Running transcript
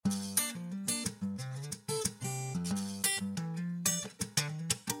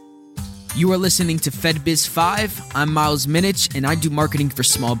You are listening to FedBiz 5. I'm Miles Minich, and I do marketing for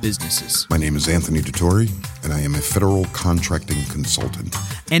small businesses. My name is Anthony Duttori, and I am a federal contracting consultant.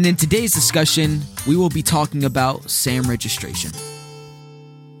 And in today's discussion, we will be talking about SAM registration.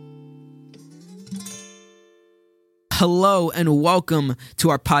 Hello, and welcome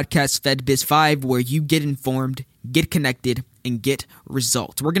to our podcast, FedBiz 5, where you get informed, get connected, and get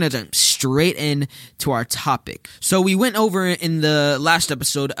results. We're going to jump straight in to our topic. So we went over in the last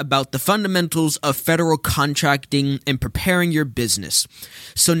episode about the fundamentals of federal contracting and preparing your business.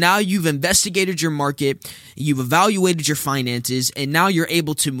 So now you've investigated your market, you've evaluated your finances, and now you're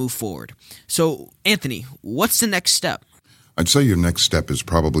able to move forward. So Anthony, what's the next step? I'd say your next step is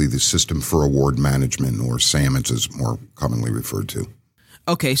probably the System for Award Management, or SAM as it's more commonly referred to.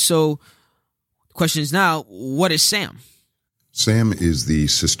 Okay, so the question is now, what is SAM? SAM is the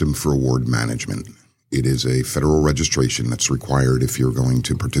System for Award Management. It is a federal registration that's required if you're going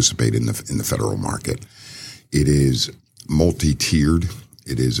to participate in the federal market. It is multi-tiered.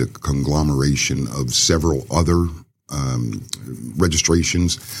 It is a conglomeration of several other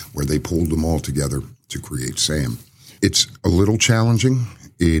registrations where they pulled them all together to create SAM. It's a little challenging.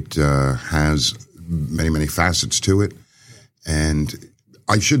 It has many facets to it. And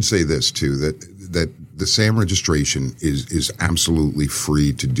I should say this too, that the SAM registration is absolutely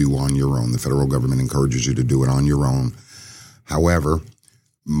free to do on your own. The federal government encourages you to do it on your own. However,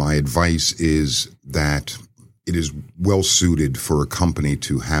 my advice is that it is well suited for a company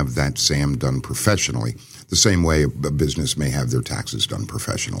to have that SAM done professionally, the same way a business may have their taxes done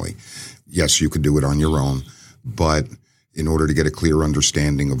professionally. Yes, you could do it on your own, but in order to get a clear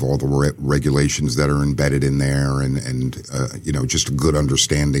understanding of all the regulations that are embedded in there and just a good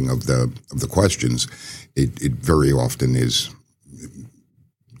understanding of the questions, it very often is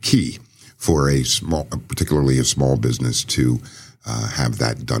key for particularly a small business to have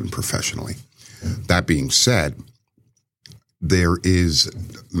that done professionally. That being said, there is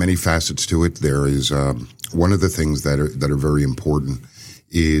many facets to it. There is one of the things that are very important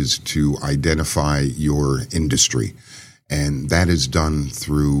is to identify your industry. And that is done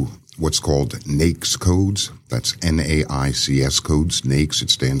through what's called NAICS codes. That's NAICS codes. NAICS, it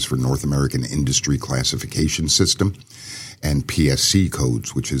stands for North American Industry Classification System. And PSC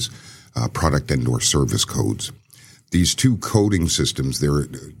codes, which is product and/or service codes. These two coding systems, they're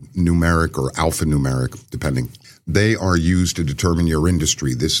numeric or alphanumeric, depending. They are used to determine your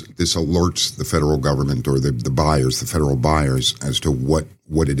industry. This alerts the federal government or the buyers, the federal buyers, as to what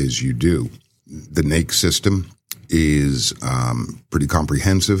it is you do. The NAICS system is pretty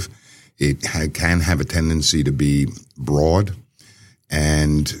comprehensive. It can have a tendency to be broad,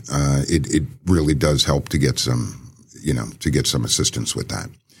 and it really does help to get some assistance with that.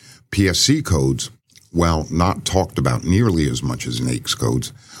 PSC codes, while not talked about nearly as much as NAICS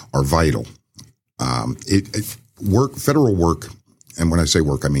codes, are vital. Federal work, and when I say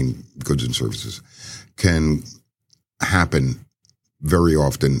work, I mean goods and services, can happen very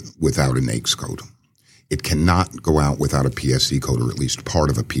often without a NAICS code. It cannot go out without a PSC code, or at least part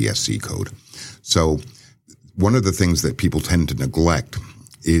of a PSC code. So one of the things that people tend to neglect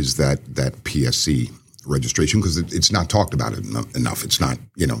is that PSC registration, because it's not talked about enough. It's not,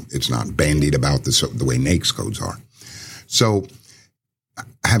 it's not bandied about the way NAICS codes are. So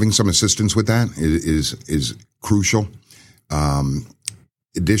having some assistance with that is crucial.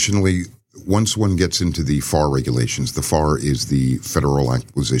 Additionally, once one gets into the FAR regulations, the FAR is the Federal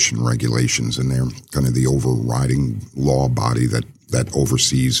Acquisition Regulations, and they're kind of the overriding law body that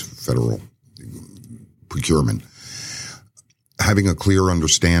oversees federal procurement. Having a clear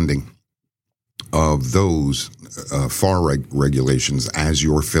understanding of those FAR regulations as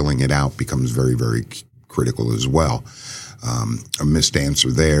you're filling it out becomes very, very critical as well. A missed answer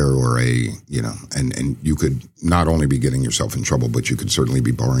there, or and you could not only be getting yourself in trouble, but you could certainly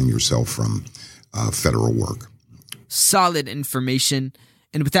be barring yourself from federal work. Solid information.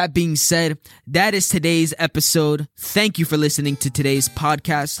 And with that being said, that is today's episode. Thank you for listening to today's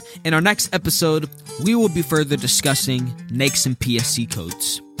podcast. In our next episode, we will be further discussing NAICS and PSC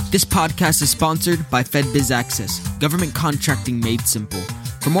codes. This podcast is sponsored by FedBiz Access, government contracting made simple.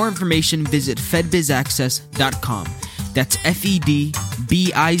 For more information, visit fedbizaccess.com. That's FEDBIZ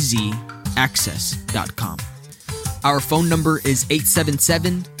access.com. Our phone number is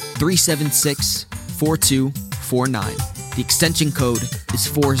 877-376-4249. The extension code is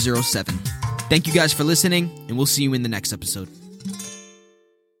 407. Thank you guys for listening, and we'll see you in the next episode.